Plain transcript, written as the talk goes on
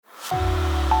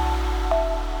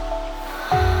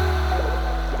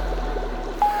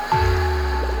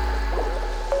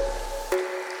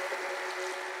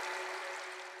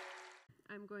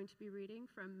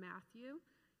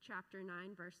chapter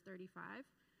 9, verse 35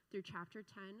 through chapter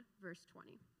 10, verse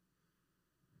 20.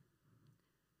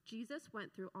 Jesus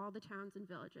went through all the towns and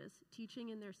villages, teaching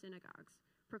in their synagogues,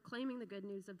 proclaiming the good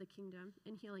news of the kingdom,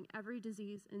 and healing every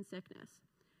disease and sickness.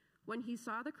 When he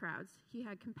saw the crowds, he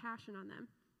had compassion on them,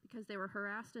 because they were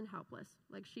harassed and helpless,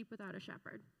 like sheep without a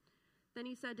shepherd. Then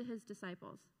he said to his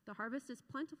disciples, "The harvest is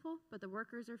plentiful, but the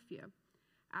workers are few.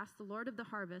 Ask the Lord of the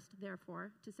harvest,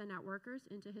 therefore, to send out workers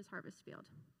into his harvest field."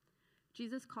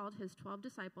 Jesus called his 12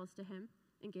 disciples to him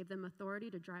and gave them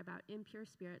authority to drive out impure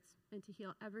spirits and to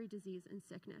heal every disease and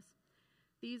sickness.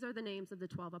 These are the names of the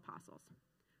 12 apostles.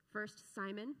 First,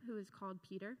 Simon, who is called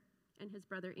Peter, and his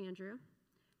brother Andrew,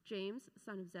 James,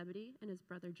 son of Zebedee, and his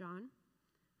brother John,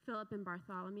 Philip and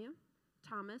Bartholomew,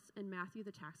 Thomas and Matthew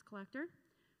the tax collector,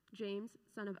 James,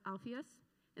 son of Alphaeus,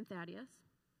 and Thaddeus,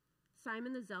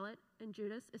 Simon the Zealot, and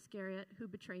Judas Iscariot, who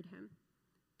betrayed him.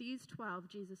 These 12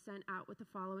 Jesus sent out with the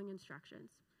following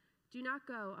instructions. Do not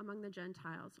go among the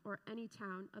Gentiles or any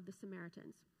town of the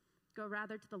Samaritans. Go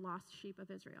rather to the lost sheep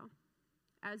of Israel.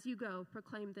 As you go,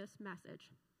 proclaim this message.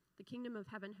 The kingdom of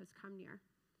heaven has come near.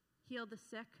 Heal the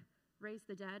sick, raise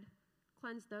the dead,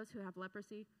 cleanse those who have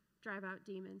leprosy, drive out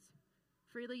demons.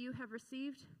 Freely you have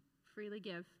received, freely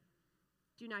give.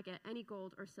 Do not get any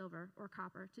gold or silver or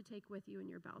copper to take with you in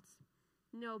your belts.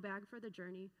 No bag for the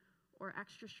journey, or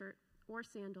extra shirt, or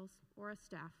sandals, or a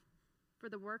staff, for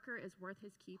the worker is worth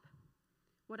his keep.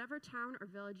 Whatever town or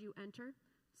village you enter,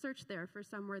 search there for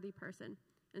some worthy person,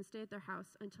 and stay at their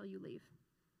house until you leave.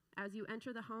 As you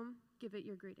enter the home, give it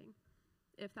your greeting.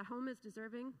 If the home is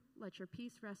deserving, let your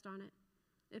peace rest on it.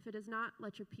 If it is not,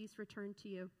 let your peace return to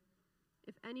you.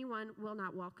 If anyone will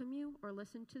not welcome you or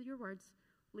listen to your words,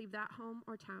 leave that home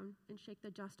or town and shake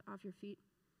the dust off your feet.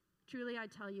 Truly, I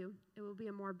tell you, it will be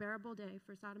a more bearable day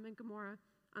for Sodom and Gomorrah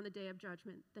on the day of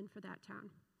judgment than for that town.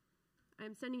 I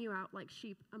am sending you out like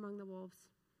sheep among the wolves.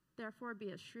 Therefore,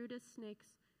 be as shrewd as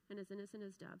snakes and as innocent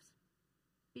as doves.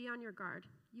 Be on your guard.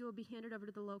 You will be handed over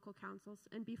to the local councils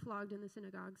and be flogged in the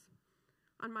synagogues.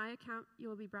 On my account, you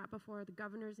will be brought before the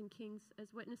governors and kings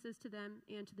as witnesses to them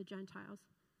and to the Gentiles.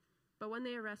 But when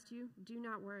they arrest you, do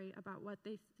not worry about what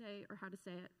they say or how to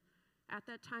say it. At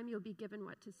that time, you'll be given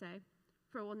what to say,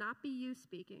 for it will not be you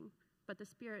speaking, but the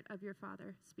Spirit of your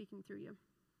Father speaking through you.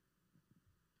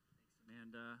 Thanks,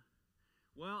 Amanda.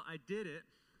 Well, I did it.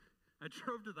 I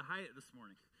drove to the Hyatt this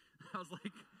morning. I was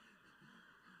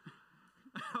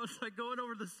like going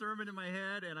over the sermon in my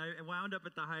head, and I wound up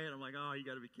at the Hyatt. I'm like, oh, you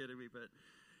got to be kidding me. But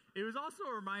it was also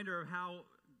a reminder of how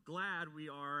glad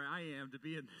I am to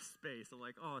be in this space. I'm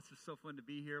like, oh, it's just so fun to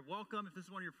be here. Welcome. If this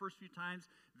is one of your first few times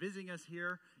visiting us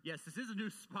here, yes, this is a new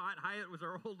spot. Hyatt was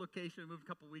our old location. We moved a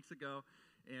couple weeks ago,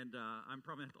 and I'm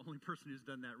probably not the only person who's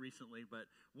done that recently, but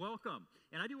welcome.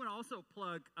 And I do want to also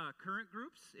plug current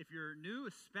groups. If you're new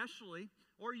especially,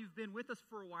 or you've been with us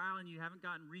for a while and you haven't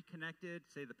gotten reconnected,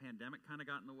 say the pandemic kind of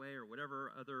got in the way or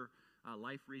whatever other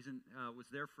life reason was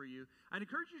there for you, I'd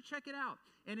encourage you to check it out.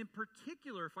 And in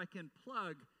particular, if I can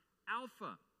plug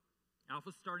Alpha.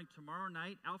 Alpha's starting tomorrow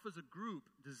night. Alpha's a group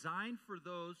designed for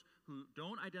those who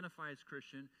don't identify as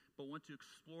Christian but want to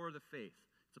explore the faith.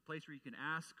 It's a place where you can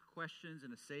ask questions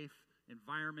in a safe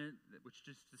environment, which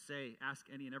just to say, ask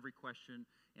any and every question,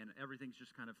 and everything's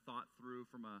just kind of thought through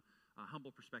from a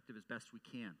humble perspective as best we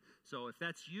can. So if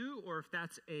that's you or if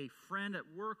that's a friend at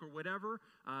work or whatever,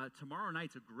 tomorrow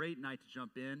night's a great night to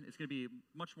jump in. It's going to be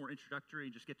much more introductory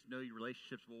and just get to know your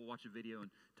relationships. We'll watch a video and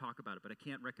talk about it, but I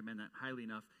can't recommend that highly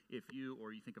enough if you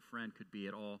or you think a friend could be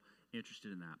at all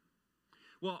interested in that.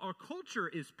 Well, our culture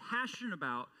is passionate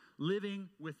about living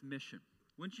with mission.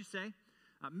 Wouldn't you say?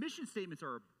 Mission statements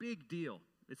are a big deal,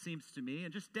 it seems to me.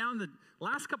 And just down the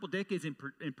last couple decades in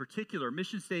particular,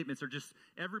 mission statements are just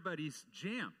everybody's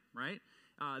jam, right?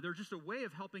 They're just a way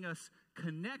of helping us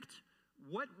connect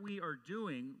what we are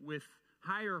doing with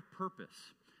higher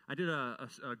purpose. I did a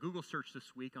Google search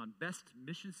this week on best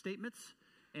mission statements.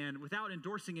 And without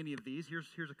endorsing any of these,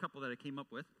 here's a couple that I came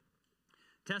up with.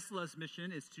 Tesla's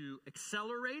mission is to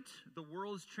accelerate the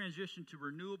world's transition to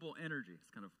renewable energy. It's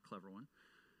kind of a clever one.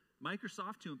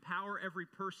 Microsoft, to empower every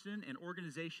person and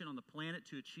organization on the planet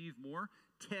to achieve more.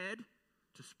 TED,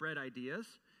 to spread ideas.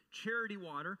 Charity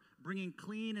Water, bringing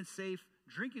clean and safe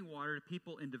drinking water to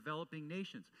people in developing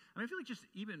nations. I mean, I feel like just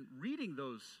even reading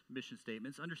those mission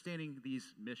statements, understanding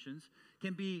these missions,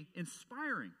 can be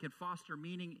inspiring, can foster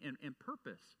meaning and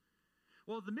purpose.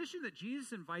 Well, the mission that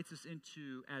Jesus invites us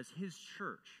into as his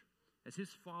church, as his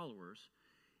followers,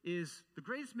 is the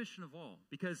greatest mission of all,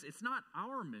 because it's not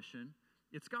our mission,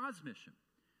 it's God's mission.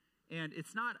 And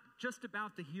it's not just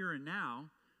about the here and now,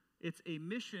 it's a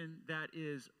mission that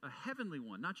is a heavenly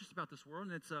one, not just about this world,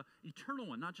 and it's an eternal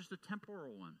one, not just a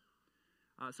temporal one.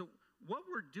 So what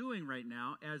we're doing right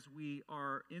now as we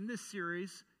are in this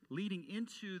series leading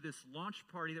into this launch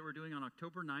party that we're doing on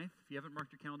October 9th. If you haven't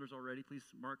marked your calendars already, please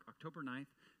mark October 9th.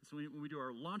 So when we do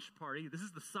our launch party, this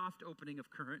is the soft opening of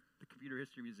Current, the Computer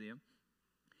History Museum.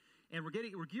 And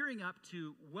we're gearing up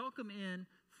to welcome in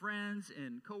friends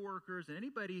and coworkers and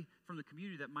anybody from the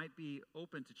community that might be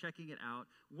open to checking it out.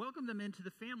 Welcome them into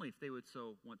the family if they would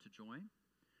so want to join.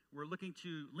 We're looking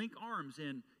to link arms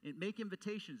and make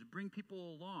invitations and bring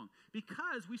people along,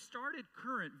 because we started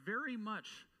Current very much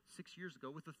 6 years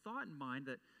ago with the thought in mind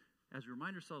that, as we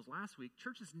remind ourselves last week,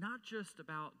 church is not just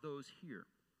about those here,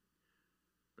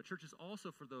 but church is also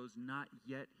for those not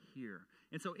yet here.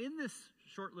 And so in this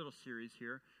short little series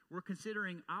here, we're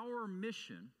considering our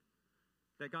mission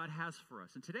that God has for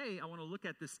us. And today I want to look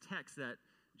at this text that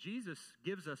Jesus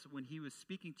gives us when he was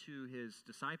speaking to his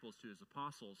disciples, to his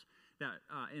apostles, that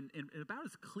in about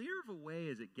as clear of a way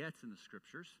as it gets in the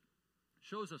scriptures,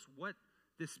 shows us what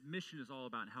this mission is all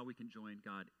about and how we can join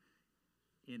God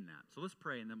in that. So let's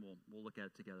pray, and then we'll look at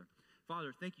it together.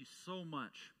 Father, thank you so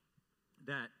much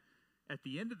that at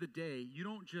the end of the day, you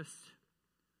don't just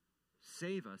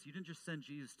save us. You didn't just send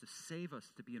Jesus to save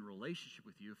us to be in relationship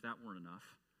with you, if that weren't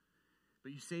enough,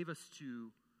 but you save us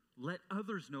to let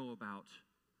others know about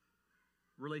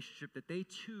relationship that they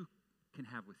too can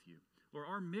have with you. Lord,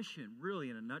 our mission really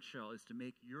in a nutshell is to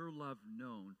make your love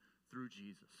known through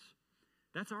Jesus.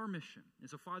 That's our mission. And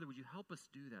so, Father, would you help us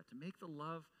do that, to make the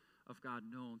love of God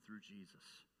known through Jesus?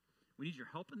 We need your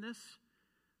help in this,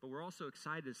 but we're also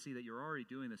excited to see that you're already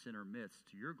doing this in our midst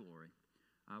to your glory.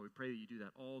 We pray that you do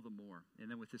that all the more. And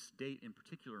then with this date in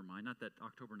particular in mind, not that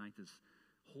October 9th is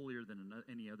holier than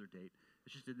any other date.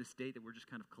 It's just in this date that we're just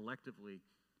kind of collectively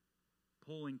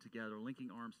pulling together,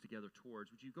 linking arms together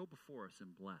towards. Would you go before us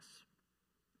and bless?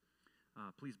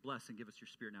 Please bless and give us your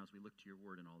spirit now as we look to your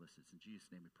word and all this. It's in Jesus'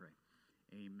 name we pray.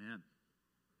 Amen.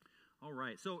 All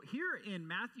right, so here in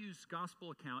Matthew's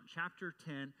gospel account, chapter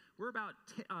 10, we're about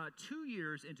 2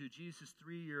 years into Jesus'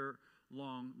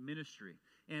 3-year-long ministry.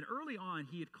 And early on,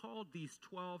 he had called these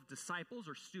 12 disciples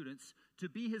or students to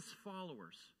be his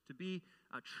followers, to be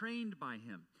trained by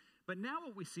him. But now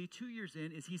what we see 2 years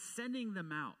in is he's sending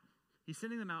them out. He's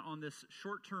sending them out on this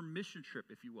short-term mission trip,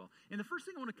 if you will. And the first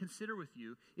thing I want to consider with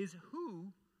you is who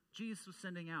Jesus was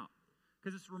sending out.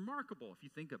 Because it's remarkable if you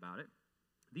think about it.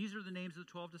 These are the names of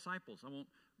the 12 disciples. I won't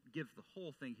give the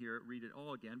whole thing here, read it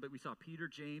all again, but we saw Peter,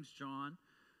 James, John,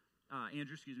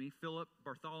 Andrew, Philip,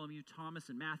 Bartholomew, Thomas,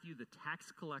 and Matthew, the tax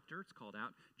collector, it's called out,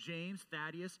 James,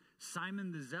 Thaddeus,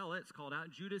 Simon the Zealot, it's called out,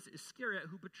 Judas Iscariot,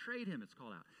 who betrayed him, it's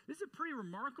called out. This is a pretty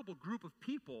remarkable group of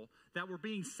people that were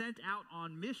being sent out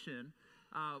on mission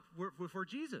for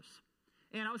Jesus.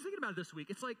 And I was thinking about it this week.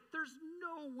 It's like, there's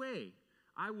no way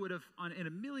I would have, in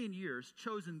a million years,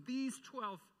 chosen these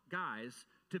 12 guys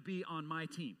to be on my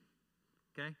team,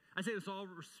 okay? I say this with all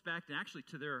respect and actually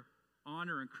to their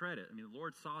honor and credit. I mean, the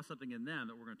Lord saw something in them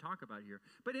that we're going to talk about here.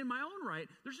 But in my own right,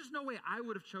 there's just no way I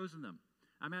would have chosen them.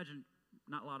 I imagine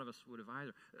not a lot of us would have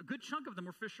either. A good chunk of them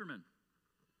were fishermen.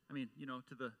 I mean,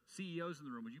 to the CEOs in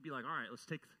the room, would you be like, all right, let's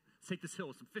take this hill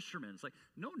with some fishermen? It's like,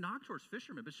 no knock towards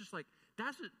fishermen, but it's just like,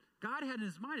 that's what God had in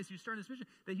his mind as he was starting this mission,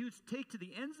 that he would take to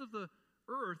the ends of the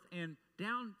earth and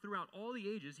down throughout all the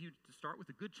ages, he would start with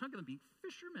a good chunk of them being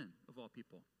fishermen of all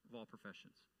people, of all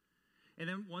professions. And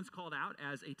then one's called out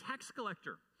as a tax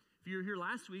collector. If you were here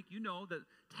last week, you know that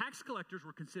tax collectors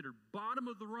were considered bottom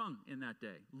of the rung in that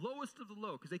day, lowest of the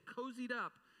low, because they cozied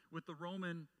up with the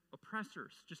Roman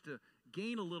oppressors just to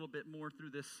gain a little bit more through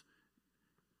this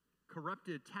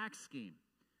corrupted tax scheme.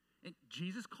 And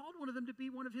Jesus called one of them to be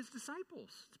one of his disciples.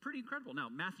 It's pretty incredible. Now,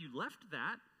 Matthew left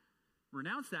that,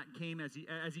 renounced that, and came as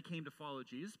he came to follow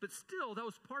Jesus. But still, that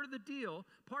was part of the deal,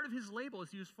 part of his label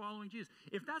as he was following Jesus.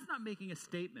 If that's not making a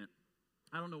statement,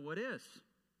 I don't know what is.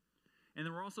 And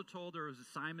then we're also told there was a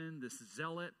Simon, this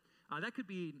zealot. That could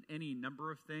be any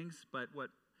number of things, but what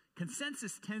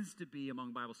consensus tends to be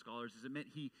among Bible scholars is it meant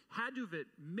he had to have at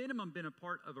minimum been a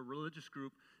part of a religious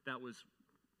group that was,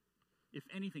 if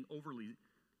anything, overly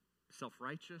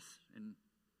self-righteous and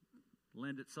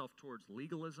lend itself towards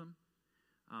legalism.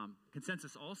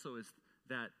 Consensus also is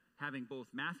that having both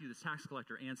Matthew, the tax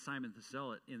collector, and Simon the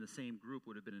Zealot in the same group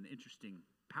would have been an interesting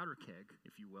powder keg,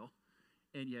 if you will.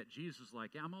 And yet Jesus was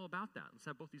like, yeah, I'm all about that. Let's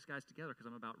have both these guys together because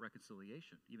I'm about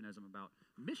reconciliation, even as I'm about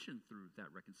mission through that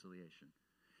reconciliation.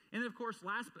 And then, of course,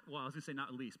 I was going to say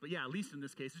not least, but yeah, at least in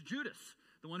this case, is Judas,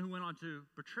 the one who went on to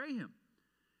betray him.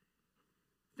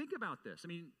 Think about this. I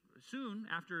mean, soon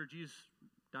after Jesus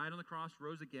died on the cross,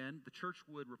 rose again. The church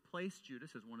would replace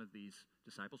Judas as one of these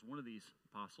disciples, one of these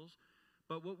apostles.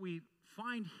 But what we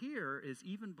find here is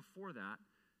even before that,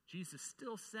 Jesus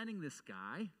still sending this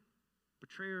guy,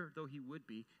 betrayer though he would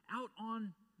be, out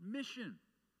on mission,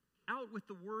 out with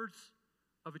the words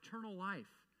of eternal life.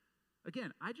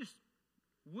 Again, I just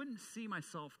wouldn't see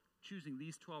myself choosing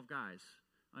these 12 guys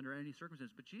under any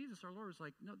circumstance. But Jesus, our Lord, is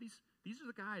like, no, these are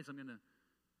the guys I'm going to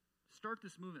start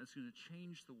this movement that's going to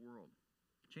change the world,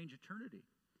 change eternity.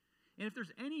 And if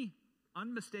there's any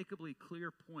unmistakably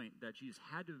clear point that Jesus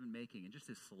had to have been making in just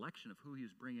his selection of who he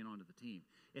was bringing onto the team,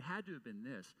 it had to have been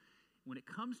this. When it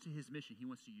comes to his mission, he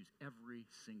wants to use every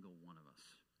single one of us.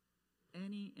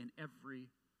 Any and every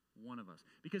one of us.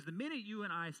 Because the minute you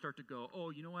and I start to go, oh,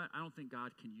 you know what, I don't think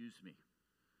God can use me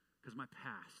because of my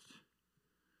past,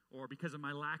 or because of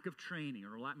my lack of training,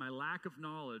 or my lack of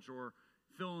knowledge, or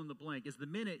fill in the blank, is the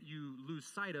minute you lose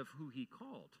sight of who he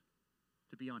called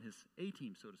to be on his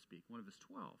A-team, so to speak, one of his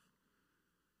 12.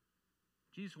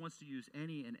 Jesus wants to use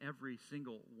any and every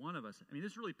single one of us. I mean,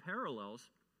 this really parallels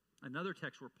another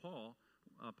text where Paul,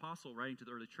 apostle writing to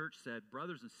the early church, said,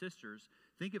 brothers and sisters,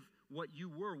 think of what you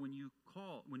were when you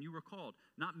were called.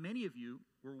 Not many of you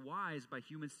were wise by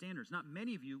human standards. Not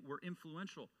many of you were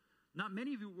influential. Not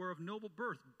many of you were of noble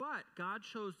birth, but God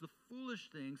chose the foolish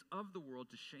things of the world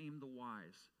to shame the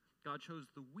wise. God chose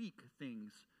the weak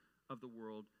things of the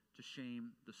world to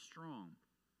shame the strong.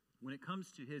 When it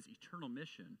comes to his eternal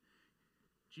mission,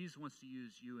 Jesus wants to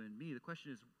use you and me. The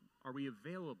question is, are we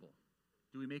available?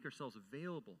 Do we make ourselves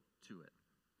available to it?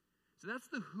 So that's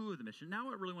the who of the mission. Now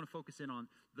I really want to focus in on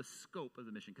the scope of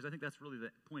the mission, because I think that's really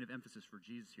the point of emphasis for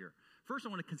Jesus here. First, I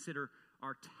want to consider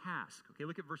our task. Okay,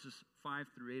 look at verses 5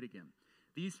 through 8 again.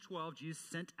 These 12 Jesus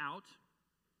sent out,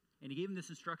 and he gave them this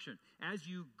instruction. As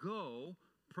you go,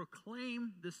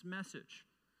 proclaim this message.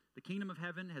 The kingdom of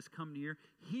heaven has come near.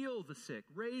 Heal the sick,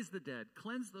 raise the dead,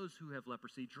 cleanse those who have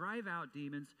leprosy, drive out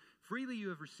demons. Freely you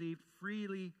have received,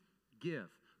 freely give.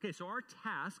 Okay, so our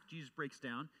task, Jesus breaks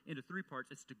down into 3 parts.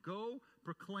 It's to go,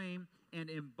 proclaim, and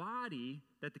embody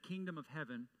that the kingdom of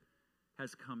heaven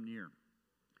has come near.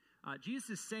 Jesus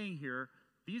is saying here,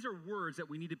 these are words that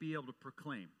we need to be able to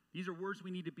proclaim. These are words we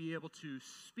need to be able to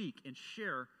speak and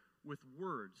share with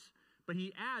words. But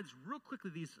he adds real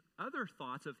quickly these other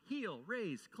thoughts of heal,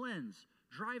 raise, cleanse,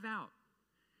 drive out.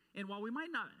 And while we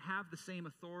might not have the same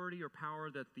authority or power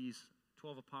that these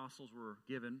 12 apostles were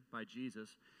given by Jesus,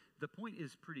 the point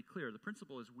is pretty clear. The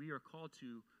principle is we are called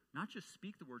to not just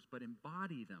speak the words, but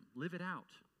embody them, live it out,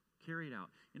 carry it out.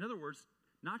 In other words,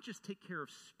 not just take care of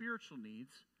spiritual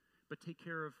needs, but take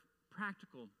care of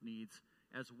practical needs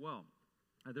as well.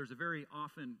 There's a very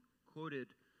often quoted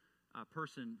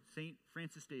person, St.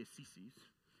 Francis de Assisi,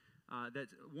 that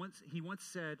he once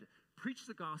said, preach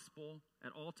the gospel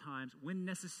at all times, when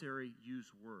necessary, use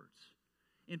words.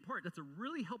 In part, that's a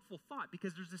really helpful thought,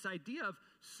 because there's this idea of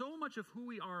so much of who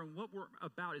we are and what we're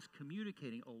about is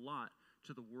communicating a lot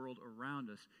to the world around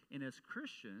us. And as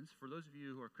Christians, for those of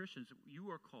you who are Christians,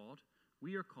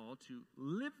 we are called to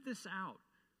live this out,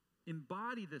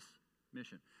 embody this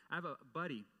mission. I have a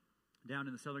buddy down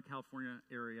in the Southern California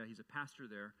area. He's a pastor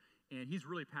there, and he's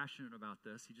really passionate about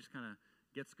this. He just kind of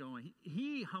gets going.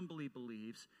 He humbly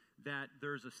believes that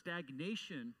there's a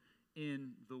stagnation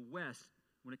in the West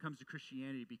when it comes to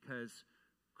Christianity because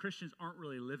Christians aren't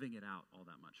really living it out all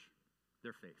that much,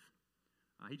 their faith.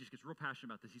 He just gets real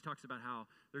passionate about this. He talks about how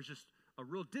there's just a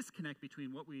real disconnect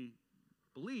between what we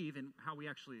believe and how we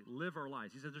actually live our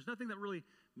lives. He says there's nothing that really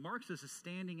marks us as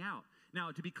standing out.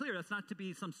 Now, to be clear, that's not to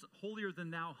be some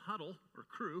holier-than-thou huddle or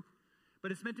crew,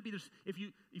 but it's meant to be, if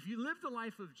you live the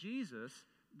life of Jesus,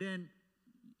 then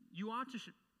you ought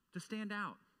to stand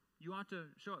out. You ought to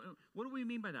show. What do we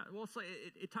mean by that? Well, it's like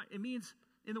it means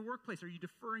in the workplace, are you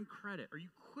deferring credit? Are you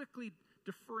quickly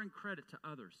deferring credit to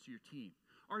others, to your team?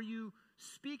 Are you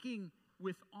speaking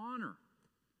with honor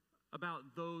about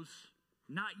those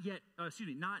not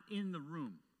in the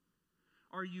room?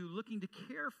 Are you looking to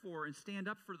care for and stand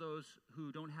up for those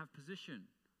who don't have position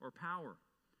or power?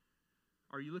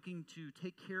 Are you looking to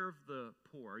take care of the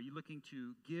poor? Are you looking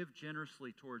to give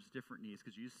generously towards different needs?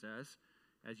 Because Jesus says,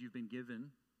 as you've been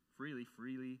given freely,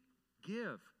 freely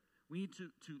give. We need to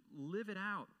live it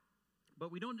out.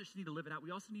 But we don't just need to live it out.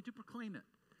 We also need to proclaim it.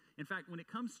 In fact, when it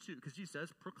comes to, because Jesus says,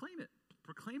 proclaim it.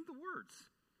 Proclaim the words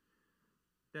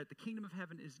that the kingdom of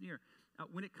heaven is near.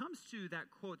 When it comes to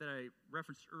that quote that I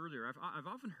referenced earlier, I've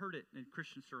often heard it in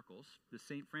Christian circles, the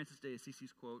St. Francis de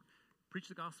Assisi's quote, preach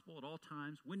the gospel at all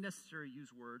times, when necessary, use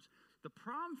words. The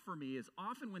problem for me is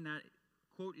often when that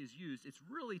quote is used, it's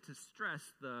really to stress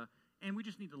and we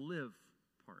just need to live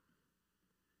part.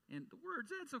 And the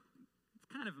words, it's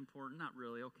kind of important, not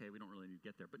really. Okay, we don't really need to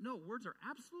get there. But no, words are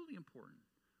absolutely important.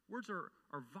 Words are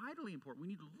vitally important.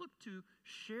 We need to look to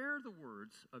share the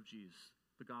words of Jesus,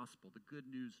 the gospel, the good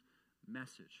news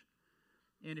message.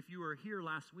 And if you were here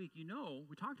last week, you know,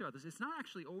 we talked about this. It's not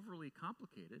actually overly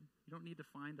complicated. You don't need to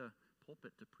find a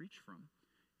pulpit to preach from.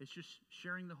 It's just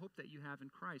sharing the hope that you have in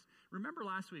Christ. Remember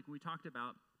last week when we talked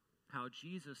about how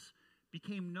Jesus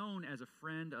became known as a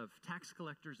friend of tax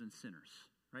collectors and sinners,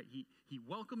 right? He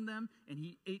welcomed them and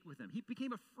he ate with them. He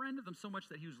became a friend of them so much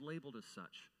that he was labeled as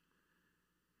such.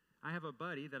 I have a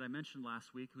buddy that I mentioned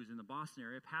last week who's in the Boston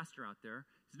area, pastor out there.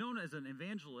 He's known as an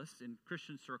evangelist in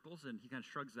Christian circles, and he kind of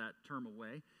shrugs that term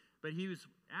away. But he was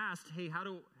asked, hey, how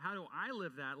do I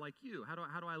live that like you? How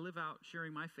do I live out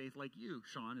sharing my faith like you?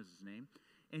 Sean is his name.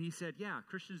 And he said, yeah,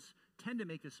 Christians tend to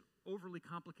make this overly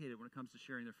complicated when it comes to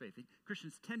sharing their faith.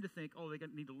 Christians tend to think, oh, they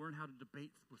need to learn how to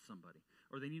debate with somebody,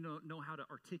 or they need to know how to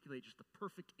articulate just the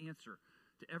perfect answer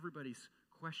to everybody's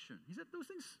question. He said those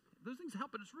things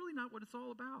help, but it's really not what it's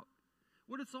all about.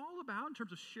 What it's all about in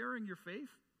terms of sharing your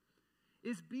faith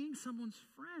is being someone's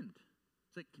friend.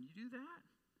 It's like, can you do that?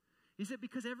 He said,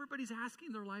 because everybody's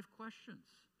asking their life questions.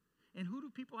 And who do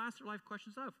people ask their life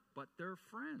questions of? But their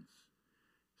friends.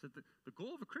 So the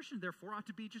goal of a Christian, therefore, ought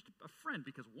to be just a friend,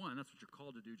 because one, that's what you're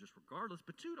called to do just regardless,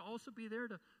 but two, to also be there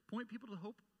to point people to the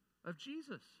hope of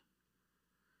Jesus.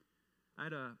 I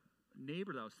had a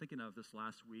neighbor that I was thinking of this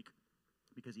last week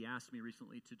because he asked me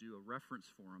recently to do a reference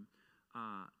for him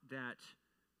that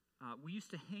we used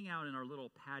to hang out in our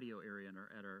little patio area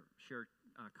at our shared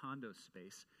condo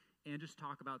space and just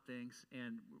talk about things,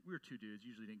 and we were two dudes,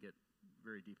 usually didn't get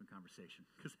very deep in conversation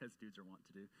because as dudes are wont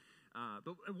to do.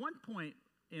 But at one point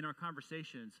in our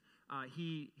conversations,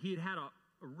 he had a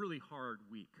really hard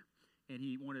week, and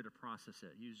he wanted to process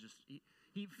it.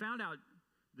 He found out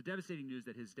the devastating news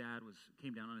that his dad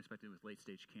came down unexpectedly with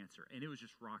late-stage cancer, and it was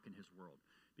just rocking his world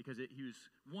because he was,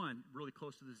 one, really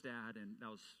close to his dad, and that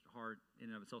was hard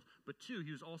in and of itself, but two,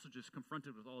 he was also just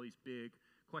confronted with all these big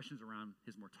questions around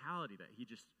his mortality that he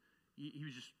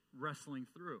was just wrestling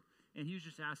through. And he was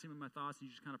just asking me my thoughts, and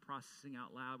he was just kind of processing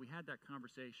out loud. We had that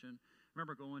conversation. I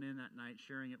remember going in that night,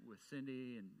 sharing it with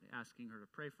Cindy and asking her to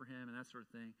pray for him and that sort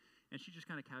of thing. And she just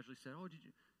kind of casually said, oh, did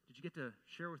you get to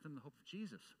share with him the hope of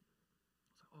Jesus? I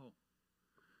was like, oh,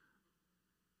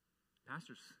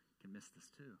 pastors can miss this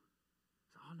too.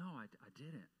 I said, oh, no, I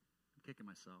didn't. I'm kicking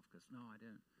myself because, no, I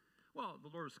didn't. Well,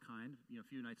 the Lord was kind. A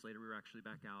few nights later, we were actually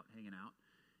back out hanging out.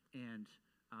 And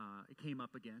it came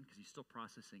up again because he's still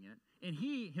processing it. And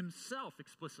he himself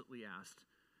explicitly asked,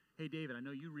 hey, David, I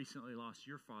know you recently lost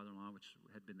your father-in-law, which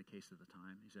had been the case at the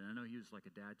time. He said, I know he was like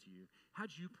a dad to you.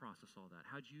 How'd you process all that?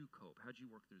 How'd you cope? How'd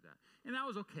you work through that? And that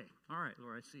was okay. All right,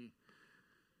 Lord, I see.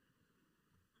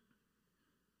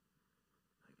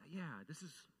 Yeah, this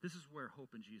is where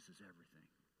hope in Jesus is everything.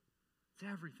 It's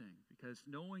everything, because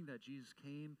knowing that Jesus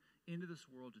came into this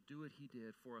world to do what he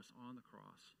did for us on the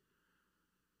cross,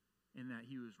 and that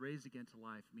he was raised again to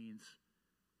life, means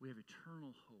we have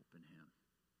eternal hope in him.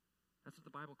 That's what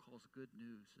the Bible calls good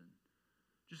news. And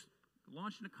just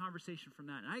launching a conversation from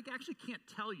that. And I actually can't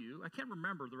tell you, I can't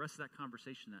remember the rest of that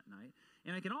conversation that night.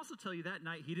 And I can also tell you that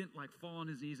night he didn't fall on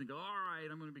his knees and go, all right,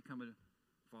 I'm going to become a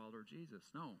follower of Jesus.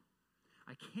 No.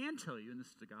 I can tell you, and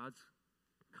this is to God's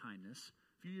kindness,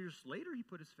 a few years later he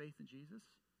put his faith in Jesus.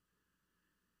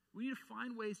 We need to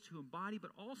find ways to embody,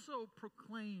 but also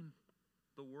proclaim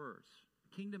the words.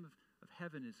 The kingdom of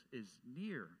heaven is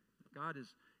near. God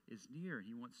is near.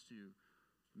 He wants to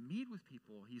meet with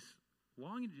people. He's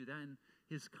longing to do that, and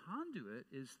his conduit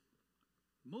is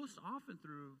most often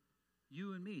through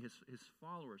you and me, his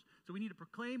followers. So we need to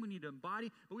proclaim, we need to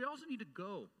embody, but we also need to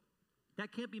go.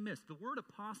 That can't be missed. The word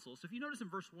apostle, so if you notice in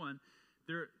verse 1,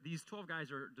 these 12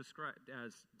 guys are described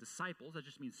as disciples. That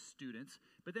just means students.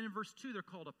 But then in verse 2, they're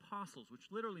called apostles, which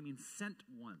literally means sent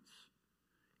ones.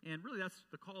 And really, that's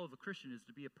the call of a Christian, is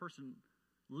to be a person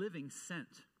living sent,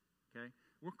 okay?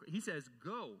 He says,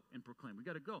 go and proclaim. We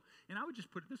got to go. And I would just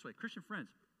put it this way, Christian friends,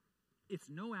 it's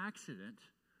no accident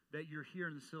that you're here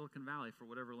in the Silicon Valley for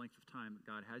whatever length of time that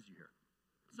God has you here.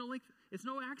 It's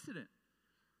no accident.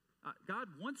 God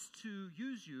wants to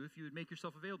use you if you would make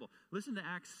yourself available. Listen to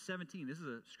Acts 17. This is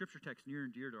a scripture text near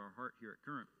and dear to our heart here at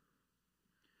Current.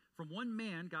 From one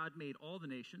man, God made all the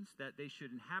nations that they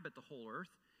should inhabit the whole earth.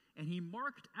 And he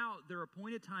marked out their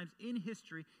appointed times in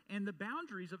history and the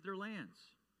boundaries of their lands.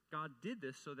 God did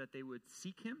this so that they would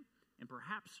seek him and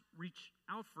perhaps reach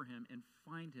out for him and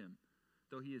find him,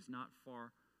 though he is not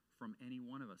far from any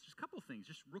one of us. Just a couple things,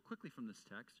 just real quickly from this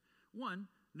text. One,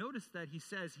 notice that he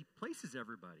says he places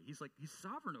everybody. He's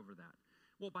sovereign over that.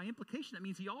 Well, by implication, that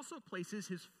means he also places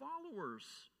his followers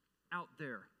out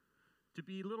there, to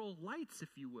be little lights, if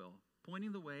you will,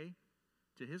 pointing the way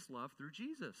to his love through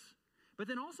Jesus. But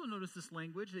then also notice this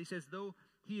language. He says, though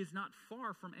he is not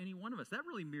far from any one of us. That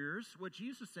really mirrors what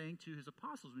Jesus was saying to his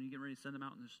apostles when he get ready to send them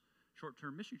out on this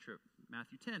short-term mission trip,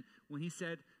 Matthew 10, when he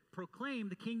said, proclaim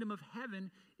the kingdom of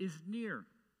heaven is near.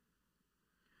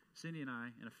 Cindy and I,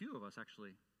 and a few of us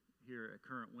actually here at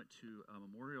Current, went to a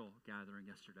memorial gathering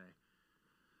yesterday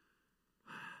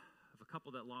of a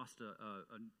couple that lost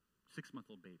a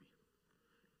 6-month-old baby.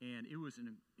 And it was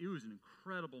an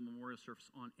incredible memorial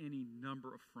service on any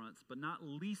number of fronts, but not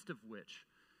least of which,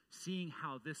 seeing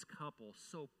how this couple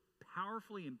so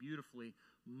powerfully and beautifully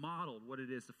modeled what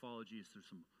it is to follow Jesus through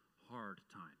some hard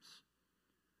times.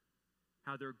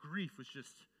 How their grief was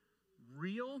just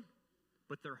real,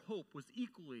 but their hope was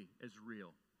equally as real.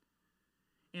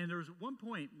 And there was one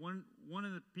point, one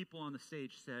of the people on the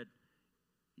stage said,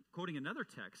 quoting another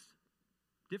text,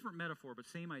 different metaphor, but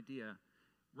same idea,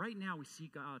 right now we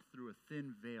see God through a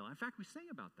thin veil. In fact, we sang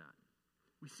about that.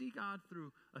 We see God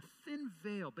through a thin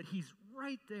veil, but he's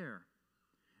right there.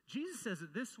 Jesus says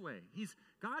it this way.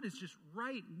 God is just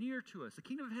right near to us. The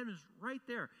kingdom of heaven is right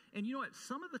there. And you know what?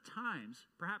 Some of the times,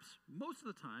 perhaps most of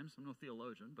the times, I'm no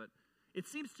theologian, but it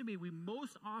seems to me we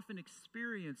most often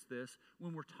experience this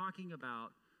when we're talking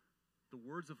about the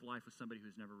words of life with somebody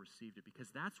who's never received it, because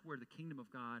that's where the kingdom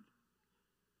of God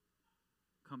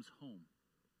comes home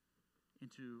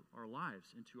into our lives,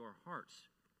 into our hearts.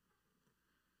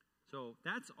 So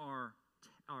that's our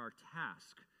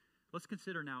task. Let's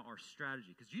consider now our strategy,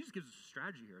 because Jesus gives us a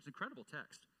strategy here. It's an incredible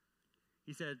text.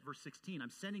 He said, verse 16,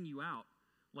 I'm sending you out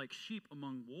like sheep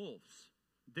among wolves.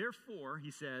 Therefore,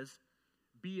 he says,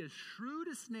 be as shrewd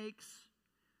as snakes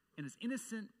and as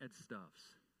innocent as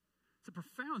doves. It's a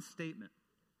profound statement.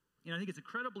 And I think it's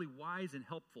incredibly wise and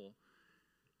helpful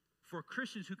for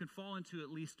Christians who can fall into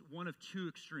at least one of two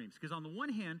extremes. Because on the one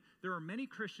hand, there are many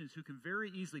Christians who can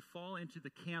very easily fall into the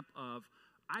camp of,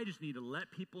 I just need to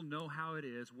let people know how it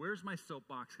is. Where's my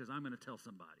soapbox? Because I'm going to tell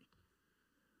somebody.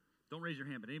 Don't raise your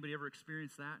hand, but anybody ever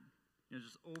experienced that? You know,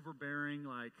 just overbearing,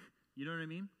 like, you know what I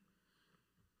mean?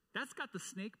 That's got the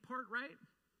snake part right,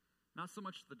 not so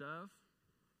much the dove,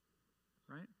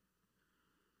 right?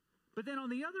 But then on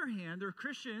the other hand, there are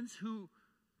Christians who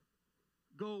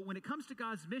go, when it comes to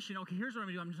God's mission, okay, here's what I'm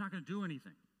going to do. I'm just not going to do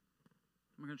anything.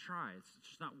 I'm not going to try. It's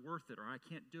just not worth it, or I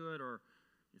can't do it, or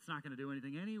it's not going to do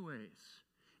anything anyways.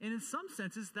 And in some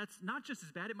senses, that's not just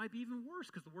as bad. It might be even worse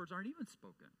because the words aren't even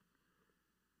spoken.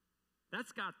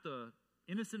 That's got the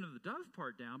innocent of the dove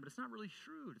part down, but it's not really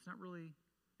shrewd.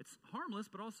 It's harmless,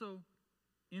 but also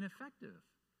ineffective.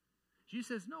 Jesus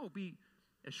says, no, be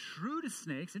as shrewd as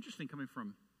snakes. Interesting, coming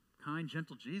from kind,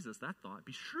 gentle Jesus, that thought.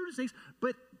 Be shrewd as snakes,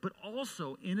 but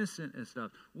also innocent as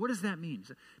doves. What does that mean?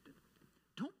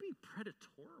 Don't be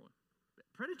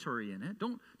predatory in it.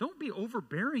 Don't be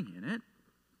overbearing in it.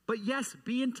 But yes,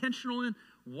 be intentional and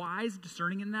wise,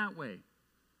 discerning in that way.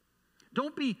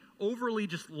 Don't be overly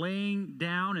just laying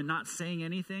down and not saying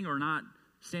anything or not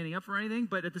standing up for anything,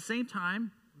 but at the same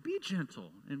time, be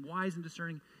gentle and wise and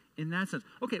discerning in that sense.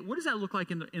 Okay, what does that look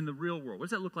like in the real world? What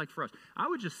does that look like for us? I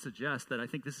would just suggest that I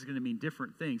think this is going to mean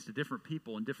different things to different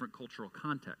people in different cultural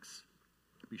contexts.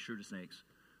 Be shrewd as snakes,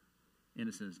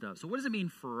 innocent as doves. So what does it mean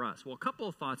for us? Well, a couple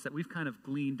of thoughts that we've kind of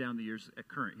gleaned down the years at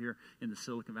Current here in the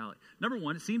Silicon Valley. Number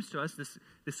one, it seems to us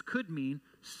this could mean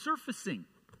surfacing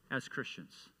as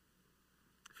Christians.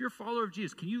 If you're a follower of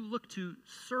Jesus, can you look to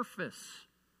surface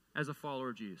as a follower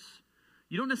of Jesus?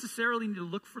 You don't necessarily need to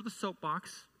look for the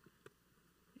soapbox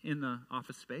in the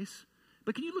office space,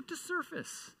 but can you look to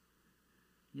surface?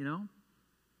 You know?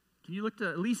 Can you look to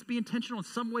at least be intentional in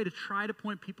some way to try to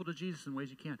point people to Jesus in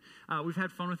ways you can? We've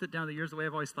had fun with it down the years. The way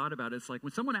I've always thought about it, it's like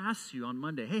when someone asks you on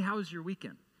Monday, hey, how was your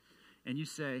weekend? And you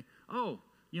say, oh,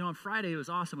 you know, on Friday it was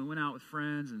awesome. We went out with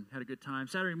friends and had a good time.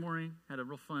 Saturday morning, had a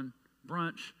real fun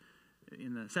brunch.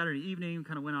 In the Saturday evening,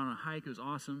 kind of went out on a hike. It was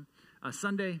awesome.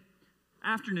 Sunday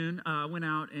afternoon, went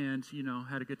out and, you know,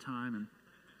 had a good time. And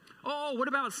oh, what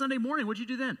about Sunday morning? What'd you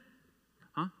do then?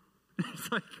 Huh?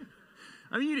 It's like,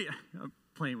 I mean, I'm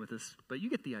playing with this, but you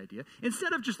get the idea.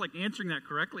 Instead of just like answering that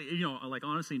correctly, you know, like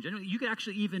honestly and genuinely, you could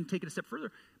actually even take it a step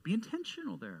further. Be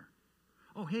intentional there.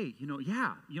 Oh, hey, you know,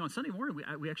 yeah, you know, on Sunday morning,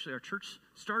 we actually, our church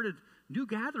started new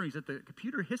gatherings at the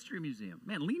Computer History Museum.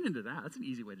 Man, lean into that. That's an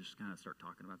easy way to just kind of start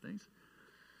talking about things.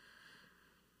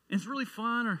 And it's really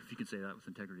fun, or if you can say that with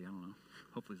integrity, I don't know.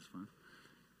 Hopefully it's fun.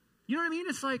 You know what I mean?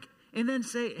 It's like, and then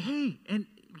say, hey, and,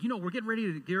 you know, we're getting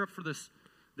ready to gear up for this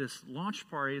launch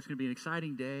party. It's going to be an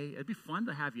exciting day. It'd be fun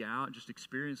to have you out and just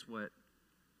experience what,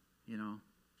 you know,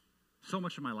 so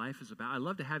much of my life is about. I'd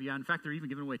love to have you out. In fact, they're even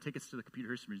giving away tickets to the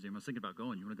Computer History Museum. I was thinking about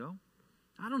going. You want to go?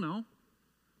 I don't know.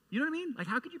 You know what I mean? Like,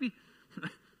 how could you be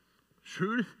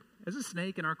shrewd as a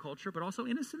snake in our culture, but also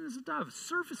innocent as a dove?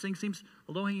 Surfacing seems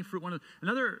a low-hanging fruit.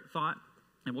 Another thought,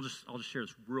 and I'll just share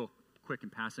this real quick in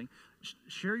passing.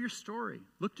 Share your story.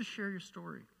 Look to share your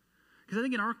story. Because I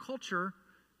think in our culture,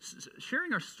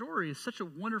 sharing our story is such a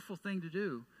wonderful thing to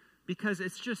do, because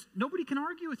it's just, nobody can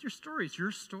argue with your story. It's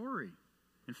your story.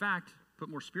 In fact, put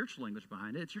more spiritual language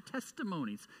behind it. It's your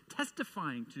testimony. It's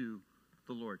testifying to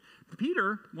the Lord.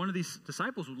 Peter, one of these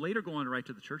disciples, would later go on to write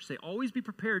to the church, say, always be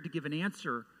prepared to give an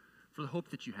answer for the hope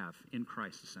that you have in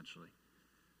Christ, essentially.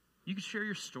 You can share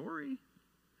your story.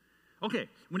 Okay,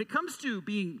 when it comes to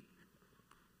being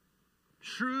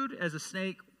shrewd as a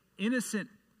snake, innocent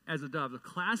as a dove, the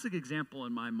classic example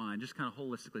in my mind, just kind of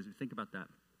holistically as we think about that,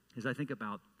 is I think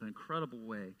about the incredible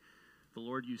way the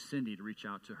Lord used Cindy to reach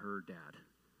out to her dad.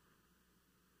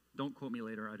 Don't quote me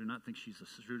later. I do not think she's as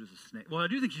shrewd as a snake. Well, I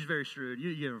do think she's very shrewd.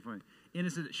 You get her point.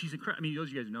 Innocent. She's incredible. I mean, those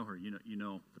of you guys who know her, you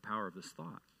know the power of this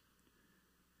thought.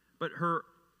 But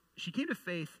she came to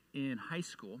faith in high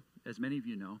school, as many of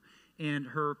you know, and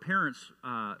her parents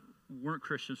weren't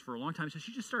Christians for a long time, so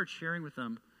she just started sharing with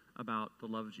them about the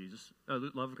love of Jesus,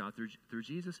 the love of God through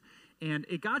Jesus. And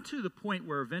it got to the point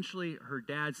where eventually her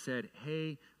dad said,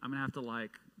 hey, I'm going to have to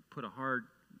put a hard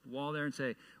wall there and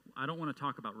say, I don't want to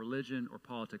talk about religion or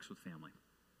politics with family.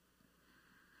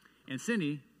 And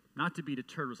Cindy, not to be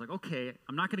deterred, was like, okay,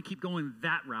 I'm not going to keep going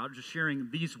that route, just sharing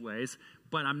these ways,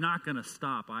 but I'm not going to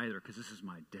stop either, because this is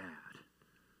my dad.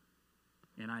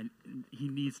 And he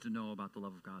needs to know about the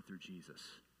love of God through Jesus.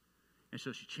 And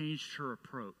so she changed her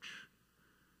approach.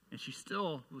 And she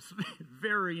still was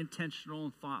very intentional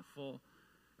and thoughtful.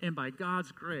 And by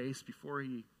God's grace, before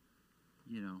he,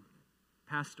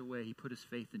 passed away, he put his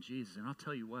faith in Jesus. And I'll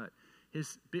tell you what,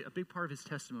 a big part of his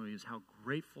testimony is how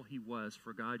grateful he was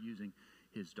for God using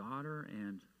his daughter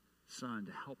and son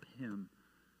to help him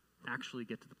actually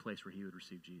get to the place where he would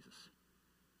receive Jesus.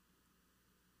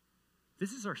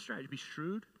 This is our strategy. Be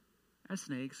shrewd as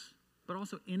snakes, but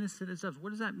also innocent as doves.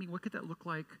 What does that mean? What could that look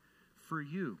like for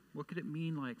you? What could it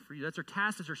mean like for you? That's our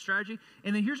task, that's our strategy.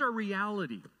 And then here's our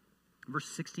reality. Verse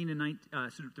 16 and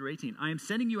 19, through 18. I am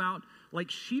sending you out like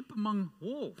sheep among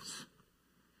wolves.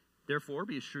 Therefore,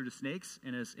 be as shrewd as snakes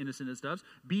and as innocent as doves.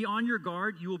 Be on your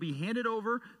guard. You will be handed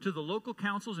over to the local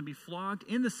councils and be flogged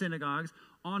in the synagogues.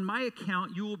 On my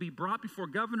account, you will be brought before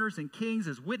governors and kings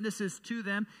as witnesses to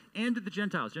them and to the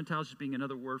Gentiles. Gentiles just being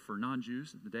another word for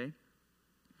non-Jews in the day.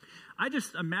 I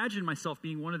just imagine myself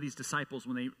being one of these disciples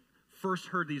when they first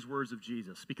heard these words of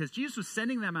Jesus, because Jesus was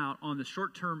sending them out on the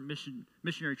short-term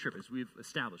missionary trip, as we've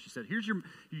established. He said, you're going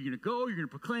to go, you're going to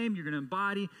proclaim, you're going to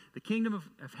embody, the kingdom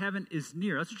of heaven is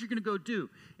near. That's what you're going to go do.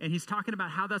 And he's talking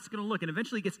about how that's going to look. And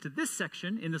eventually he gets to this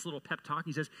section in this little pep talk.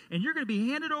 He says, and you're going to be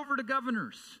handed over to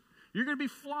governors. You're going to be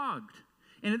flogged.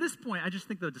 And at this point, I just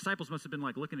think the disciples must have been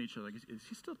looking at each other, is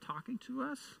he still talking to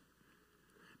us?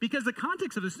 Because the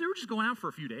context of this, they were just going out for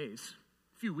a few days.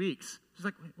 Few weeks. It's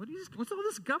like, what's all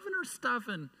this governor stuff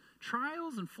and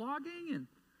trials and flogging?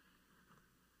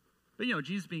 But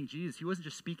Jesus being Jesus, he wasn't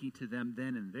just speaking to them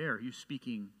then and there. He was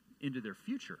speaking into their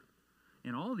future.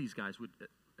 And all of these guys would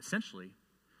essentially,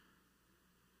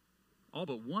 all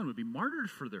but one would be martyred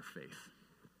for their faith.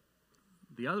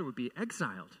 The other would be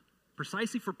exiled,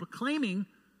 precisely for proclaiming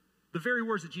the very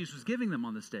words that Jesus was giving them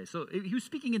on this day. So he was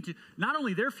speaking into not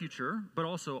only their future, but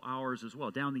also ours as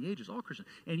well, down the ages, all Christians.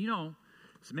 And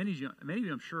so many of you,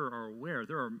 I'm sure, are aware,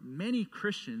 there are many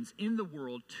Christians in the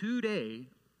world today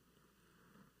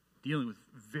dealing with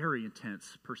very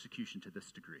intense persecution to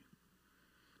this degree.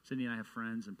 Cindy and I have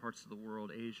friends in parts of the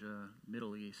world, Asia,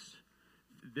 Middle East.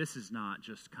 This is not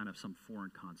just kind of some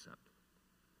foreign concept.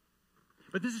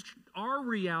 But this is our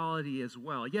reality as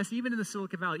well. Yes, even in the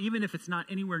Silicon Valley, even if it's not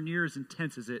anywhere near as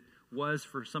intense as it was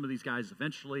for some of these guys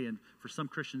eventually and for some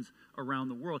Christians around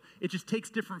the world, it just takes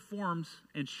different forms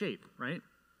and shape, right?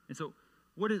 And so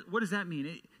what does that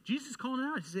mean? Jesus is calling it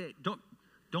out. He said,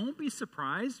 don't be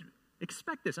surprised.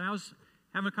 Expect this. And I was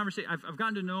having a conversation. I've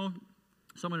gotten to know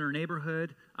someone in our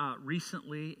neighborhood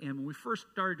recently, and when we first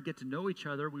started to get to know each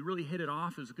other, we really hit it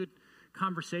off. It was a good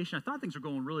conversation. I thought things were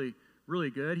going really,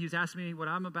 really good. He was asking me what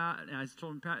I'm about, and I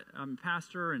told him I'm a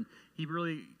pastor, and he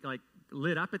really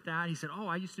lit up at that. He said,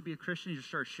 I used to be a Christian. He just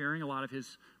started sharing a lot of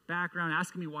his background,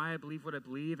 asking me why I believe what I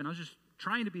believe, and I was just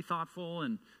trying to be thoughtful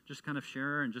and just kind of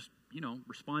share and just,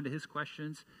 respond to his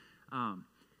questions.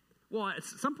 Well, at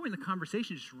some point in the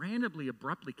conversation, just randomly,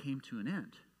 abruptly came to an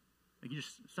end. You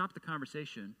just stopped the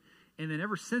conversation. And then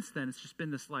ever since then, it's just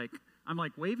been this I'm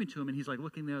waving to him and he's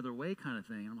looking the other way kind of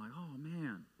thing. And I'm like, oh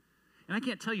man. And I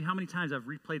can't tell you how many times I've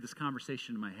replayed this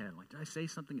conversation in my head. Like, did I say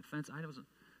something offensive? I wasn't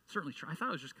certainly sure. I thought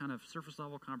it was just kind of surface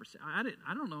level conversation.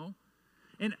 I don't know.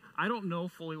 And I don't know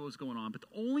fully what was going on, but the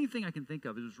only thing I can think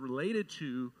of is related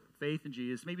to faith in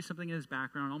Jesus, maybe something in his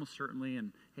background, almost certainly,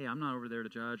 and hey, I'm not over there to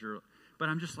judge, but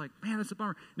I'm just like, man, that's a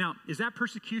bummer. Now, is that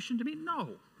persecution to me?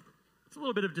 No. It's a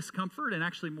little bit of discomfort and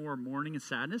actually more mourning and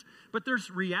sadness, but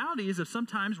there's realities of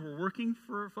sometimes we're working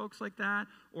for folks like that,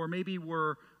 or maybe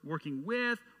we're working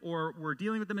with, or we're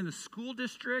dealing with them in the school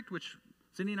district, which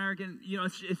Cindy and I are getting,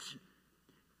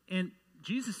 and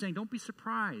Jesus is saying, don't be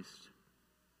surprised.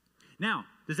 Now,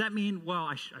 does that mean, well,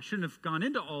 I shouldn't have gone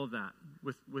into all of that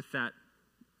with that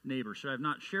neighbor? Should I have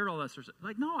not shared all that sort of stuff?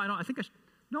 Like, no, I don't. I think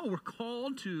no, we're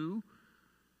called to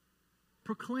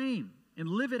proclaim and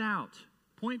live it out.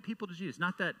 Point people to Jesus.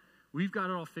 Not that we've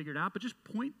got it all figured out, but just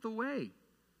point the way.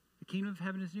 The kingdom of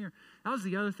heaven is near. That was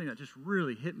the other thing that just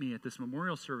really hit me at this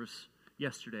memorial service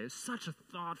yesterday. It was such a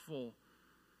thoughtful,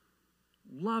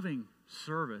 loving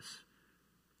service.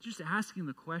 Just asking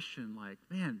the question, like,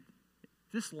 man,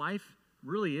 this life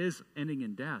really is ending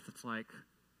in death. It's like,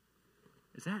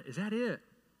 is that it?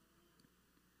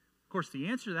 Of course, the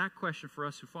answer to that question for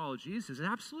us who follow Jesus is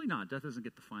absolutely not. Death doesn't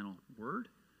get the final word.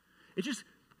 It just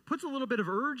puts a little bit of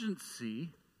urgency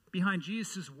behind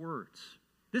Jesus' words.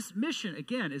 This mission,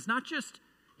 again, is not just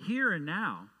here and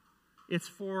now. It's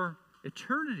for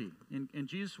eternity. And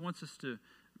Jesus wants us to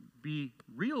be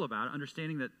real about it,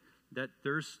 understanding that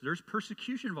there's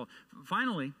persecution involved.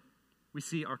 Finally, we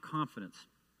see our confidence.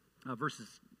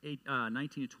 Verses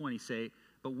 19 to 20 say,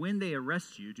 but when they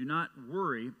arrest you, do not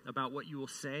worry about what you will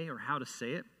say or how to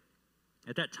say it.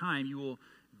 At that time, you will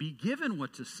be given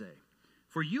what to say.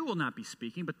 For you will not be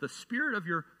speaking, but the Spirit of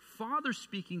your Father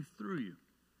speaking through you.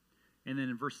 And then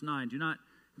in verse 9, do not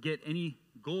get any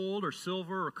gold or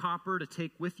silver or copper to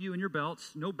take with you in your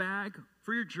belts, no bag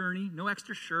for your journey, no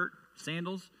extra shirt,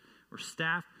 sandals, or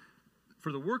staff,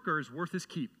 for the worker is worth his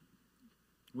keep.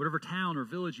 Whatever town or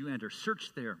village you enter,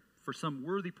 search there for some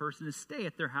worthy person and stay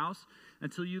at their house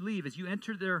until you leave. As you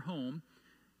enter their home,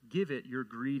 give it your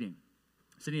greeting.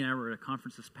 Cindy and I were at a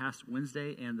conference this past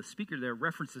Wednesday, and the speaker there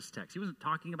referenced this text. He wasn't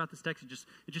talking about this text,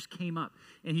 it just came up.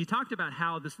 And he talked about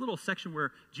how this little section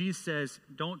where Jesus says,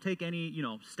 don't take any,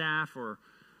 staff or,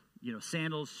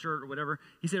 sandals, shirt, or whatever.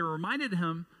 He said it reminded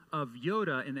him of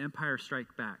Yoda in The Empire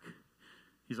Strikes Back.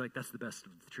 He's like, that's the best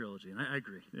of the trilogy. And I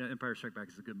agree. Empire Strikes Back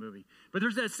is a good movie. But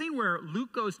there's that scene where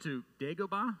Luke goes to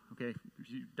Dagobah. Okay,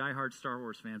 you diehard Star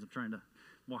Wars fans, I'm trying to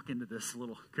walk into this a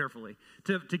little carefully.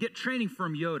 To get training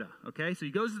from Yoda, okay? So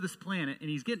he goes to this planet, and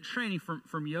he's getting training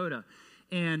from Yoda.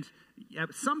 And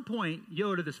at some point,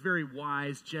 Yoda, this very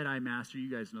wise Jedi master,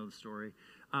 you guys know the story,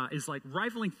 is like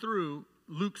rifling through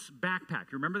Luke's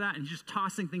backpack. You remember that? And he's just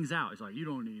tossing things out. He's like, you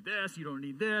don't need this, you don't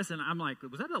need this. And I'm like,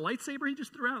 was that a lightsaber he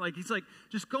just threw out? Like, he's like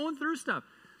just going through stuff.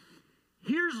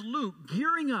 Here's Luke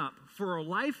gearing up for a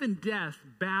life and death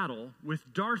battle with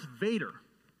Darth Vader.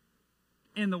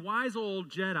 And the wise old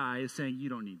Jedi is saying, you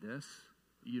don't need this,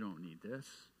 you don't need this,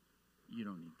 you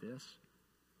don't need this.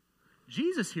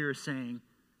 Jesus here is saying,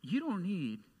 you don't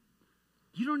need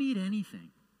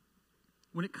anything.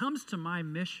 When it comes to my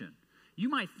mission, you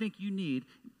might think you need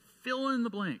fill in the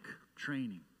blank,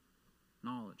 training,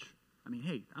 knowledge. I mean,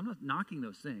 hey, I'm not knocking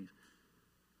those things.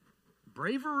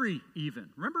 Bravery,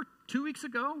 even. Remember 2 weeks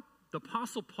ago, the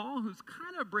Apostle Paul, who's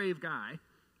kind of a brave guy,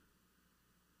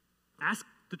 asked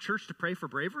the church to pray for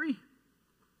bravery,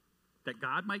 that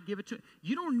God might give it to him.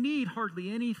 You don't need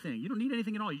hardly anything. You don't need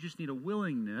anything at all. You just need a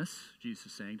willingness, Jesus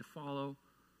is saying, to follow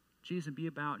Jesus and be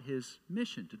about his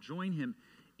mission, to join him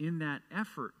in that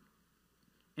effort.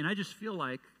 And I just feel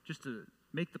like, just to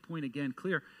make the point again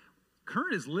clear,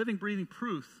 Current is living, breathing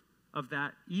proof of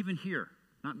that even here.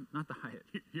 Not the Hyatt.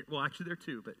 Here, well, actually there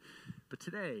too, but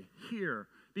today, here.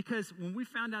 Because when we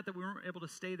found out that we weren't able to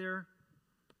stay there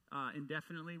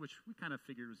indefinitely, which we kind of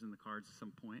figured was in the cards at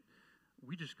some point,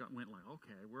 we just went like,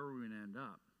 okay, where are we going to end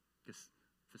up? Because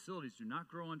facilities do not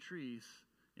grow on trees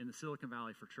in the Silicon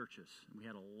Valley for churches. And we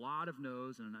had a lot of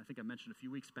no's, and I think I mentioned a few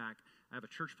weeks back, I have a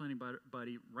church planning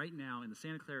buddy right now in the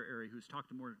Santa Clara area who's talked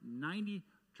to more than 90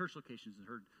 church locations and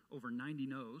heard over 90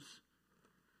 no's.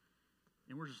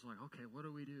 And we're just like, okay, what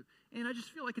do we do? And I just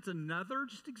feel like it's another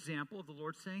just example of the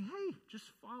Lord saying, hey, just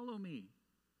follow me.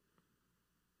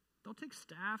 Don't take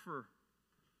staff or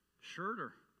shirt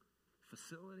or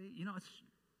facility.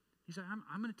 He's like,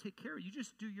 I'm going to take care of it. You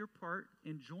just do your part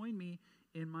and join me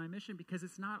in my mission, because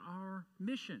it's not our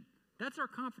mission. That's our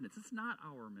confidence. It's not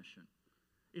our mission.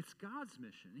 It's God's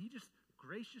mission. He just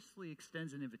graciously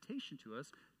extends an invitation to us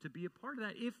to be a part of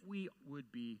that if we would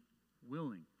be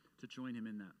willing to join him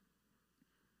in that.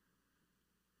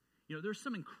 there's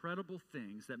some incredible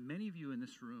things that many of you in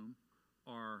this room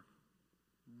are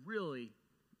really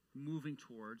moving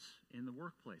towards in the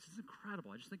workplace. It's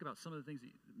incredible. I just think about some of the things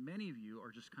that many of you are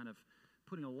just kind of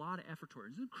putting a lot of effort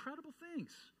towards. It's incredible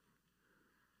things.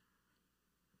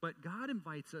 But God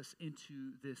invites us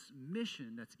into this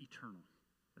mission that's eternal.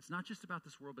 It's not just about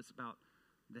this world, but it's about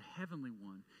the heavenly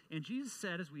one. And Jesus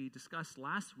said, as we discussed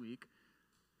last week,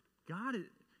 God is,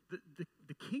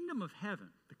 the kingdom of heaven,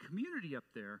 the community up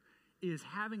there, is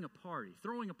having a party,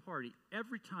 throwing a party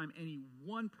every time any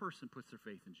one person puts their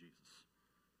faith in Jesus.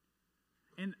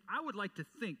 And I would like to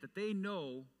think that they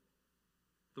know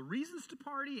the reasons to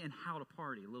party and how to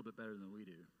party a little bit better than we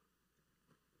do.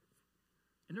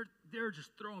 And they're just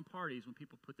throwing parties when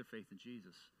people put their faith in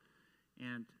Jesus.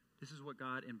 And this is what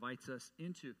God invites us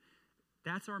into.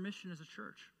 That's our mission as a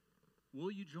church. Will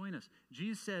you join us?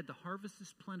 Jesus said, the harvest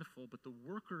is plentiful, but the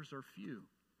workers are few.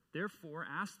 Therefore,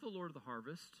 ask the Lord of the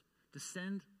harvest to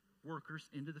send workers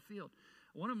into the field.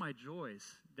 One of my joys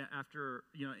that after,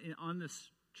 on this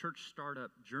church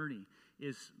startup journey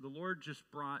is the Lord just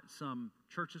brought some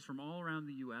churches from all around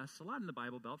the U.S., a lot in the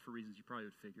Bible Belt for reasons you probably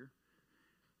would figure,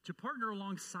 to partner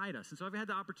alongside us. And so I've had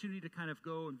the opportunity to kind of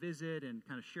go and visit and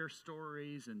kind of share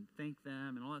stories and thank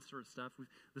them and all that sort of stuff.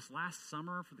 This last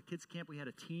summer for the kids camp, we had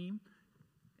a team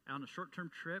on a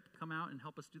short-term trip come out and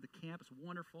help us do the camp. It's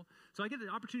wonderful. So I get the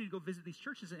opportunity to go visit these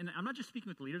churches, and I'm not just speaking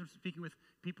with the leaders, I'm speaking with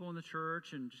people in the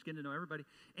church and just getting to know everybody.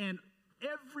 And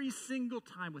every single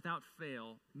time, without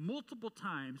fail, multiple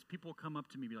times, people will come up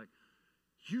to me and be like,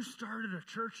 you started a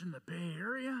church in the Bay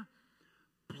Area?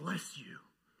 Bless you.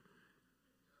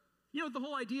 The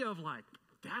whole idea of like,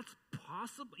 that's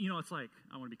possible. It's like,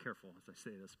 I want to be careful as I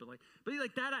say this, but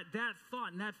that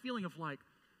thought and that feeling of like,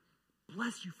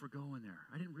 bless you for going there.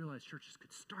 I didn't realize churches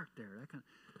could start there.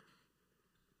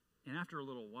 And after a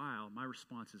little while, my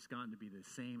response has gotten to be the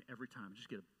same every time. Just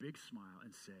get a big smile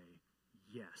and say,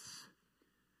 yes.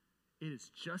 It is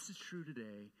just as true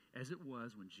today as it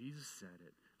was when Jesus said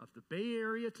it, of the Bay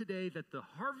Area today, that the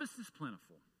harvest is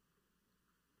plentiful,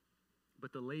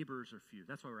 but the laborers are few.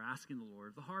 That's why we're asking the Lord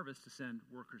of the harvest to send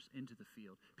workers into the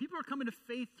field. People are coming to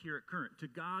faith here at Current, to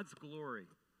God's glory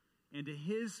and to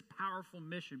his powerful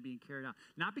mission being carried out.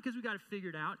 Not because we got it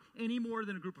figured out any more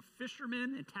than a group of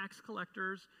fishermen and tax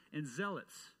collectors and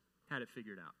zealots had it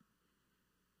figured out.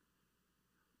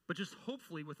 But just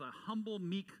hopefully with a humble,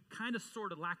 meek, kind of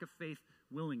sort of lack of faith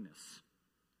willingness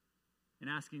and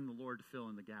asking the Lord to fill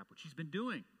in the gap, which he's been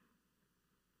doing.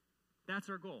 That's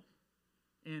our goal.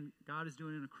 And God is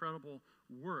doing an incredible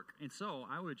work. And so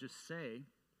I would just say,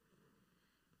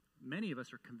 many of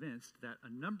us are convinced that a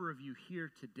number of you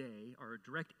here today are a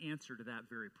direct answer to that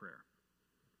very prayer.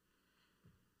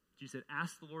 Jesus said,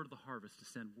 ask the Lord of the harvest to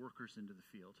send workers into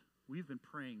the field. We've been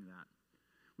praying that.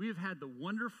 We have had the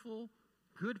wonderful,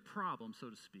 good problem,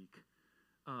 so to speak,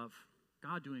 of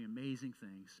God doing amazing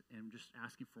things and just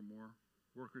asking for more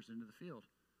workers into the field.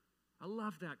 I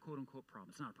love that quote-unquote problem.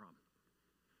 It's not a problem.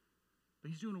 But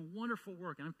he's doing a wonderful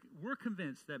work, and we're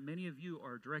convinced that many of you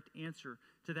are a direct answer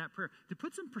to that prayer. To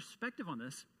put some perspective on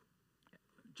this,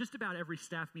 just about every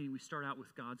staff meeting we start out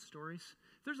with God stories.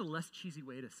 If there's a less cheesy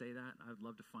way to say that, I'd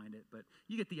love to find it, but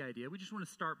you get the idea. We just want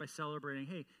to start by celebrating,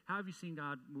 hey, how have you seen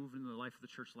God move in the life of the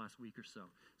church the last week or so?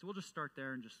 So we'll just start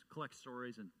there and just collect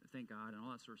stories and thank God and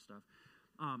all that sort of stuff.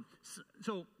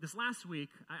 So this last week,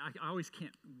 I always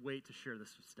can't wait to share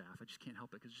this with staff. I just can't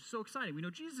help it because it's just so exciting. We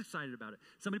know Jesus is excited about it.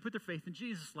 Somebody put their faith in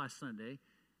Jesus last Sunday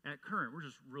at Current. We're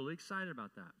just really excited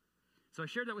about that. So I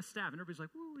shared that with staff, and everybody's like,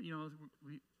 woo,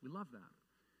 we love that.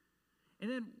 And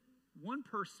then one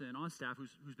person on staff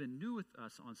who's been new with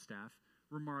us on staff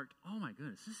remarked, oh my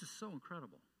goodness, this is so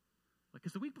incredible.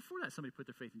 Because the week before that, somebody put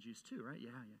their faith in Jesus too, right? Yeah.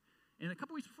 And a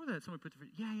couple weeks before that, somebody put their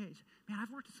faith, yeah. Man,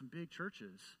 I've worked at some big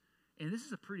churches. And this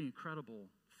is a pretty incredible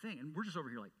thing. And we're just over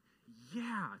here like,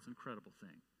 yeah, it's an incredible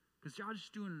thing. Because God is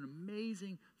doing an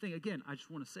amazing thing. Again, I just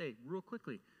want to say real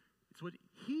quickly, it's what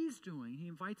he's doing. He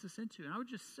invites us into. And I would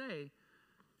just say,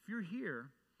 if you're here,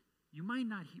 you might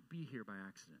not be here by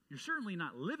accident. You're certainly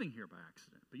not living here by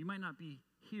accident. But you might not be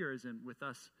here as in with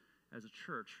us as a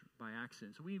church by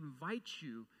accident. So we invite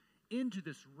you into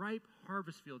this ripe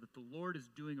harvest field that the Lord is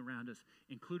doing around us,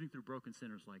 including through broken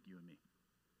sinners like you and me.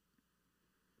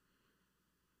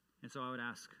 And so I would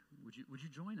ask, would you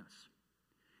join us?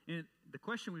 And the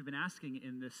question we've been asking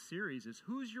in this series is,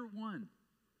 who's your one?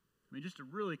 I mean, just to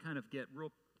really kind of get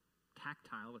real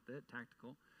tactile with it,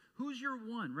 tactical. Who's your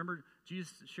one? Remember,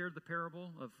 Jesus shared the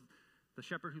parable of the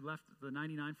shepherd who left the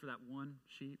 99 for that one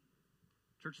sheep.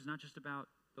 Church is not just about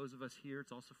those of us here.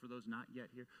 It's also for those not yet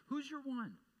here. Who's your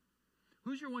one?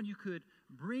 Who's your one you could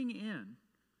bring in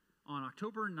on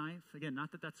October 9th, again,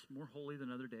 not that that's more holy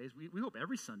than other days. We hope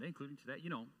every Sunday, including today,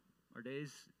 our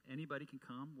days, anybody can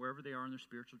come wherever they are on their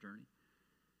spiritual journey.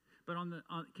 But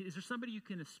is there somebody you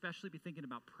can especially be thinking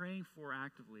about praying for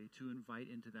actively to invite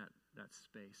into that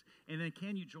space? And then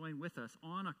can you join with us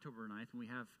on October 9th when we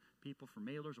have people for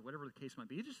mailers or whatever the case might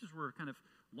be? Just as we're kind of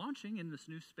launching in this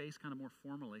new space kind of more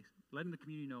formally, letting the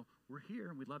community know we're here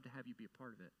and we'd love to have you be a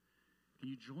part of it. Can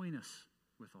you join us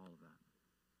with all of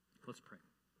that? Let's pray.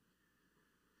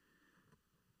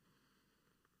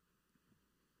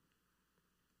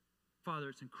 Father,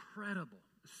 it's incredible,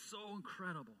 so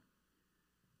incredible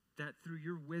that through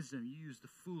your wisdom you use the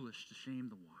foolish to shame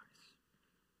the wise.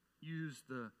 You use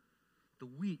the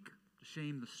weak to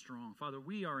shame the strong. Father,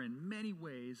 we are in many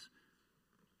ways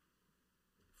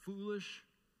foolish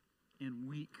and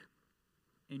weak,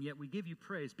 and yet we give you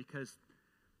praise because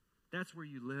that's where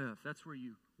you live. That's where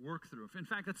you work through. In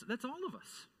fact, that's all of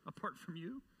us apart from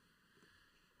you.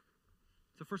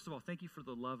 So first of all, thank you for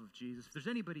the love of Jesus. If there's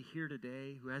anybody here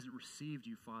today who hasn't received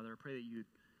you, Father, I pray that you'd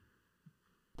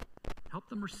help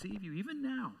them receive you even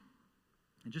now.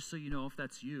 And just so you know, if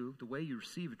that's you, the way you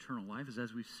receive eternal life is,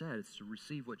 as we've said, it's to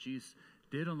receive what Jesus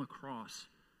did on the cross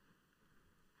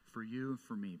for you and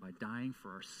for me by dying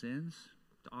for our sins,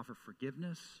 to offer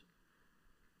forgiveness.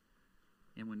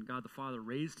 And when God the Father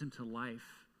raised him to life,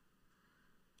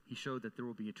 he showed that there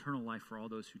will be eternal life for all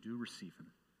those who do receive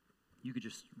him. You could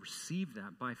just receive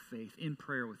that by faith in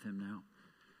prayer with him now.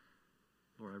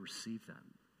 Lord, I receive that.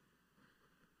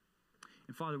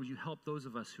 And Father, would you help those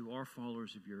of us who are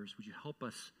followers of yours? Would you help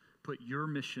us put your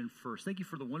mission first? Thank you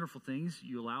for the wonderful things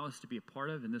you allow us to be a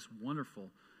part of in this wonderful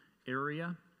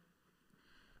area.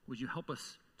 Would you help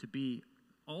us to be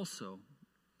also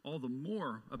all the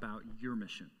more about your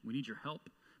mission? We need your help,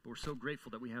 but we're so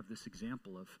grateful that we have this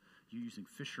example of you using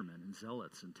fishermen and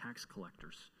zealots and tax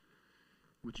collectors.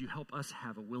 Would you help us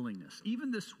have a willingness,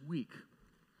 even this week,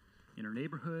 in our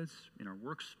neighborhoods, in our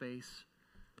workspace,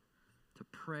 to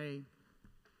pray,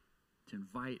 to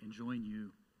invite and join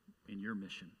you in your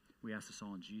mission? We ask this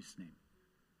all in Jesus' name,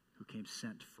 who came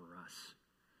sent for us.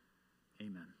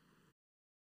 Amen.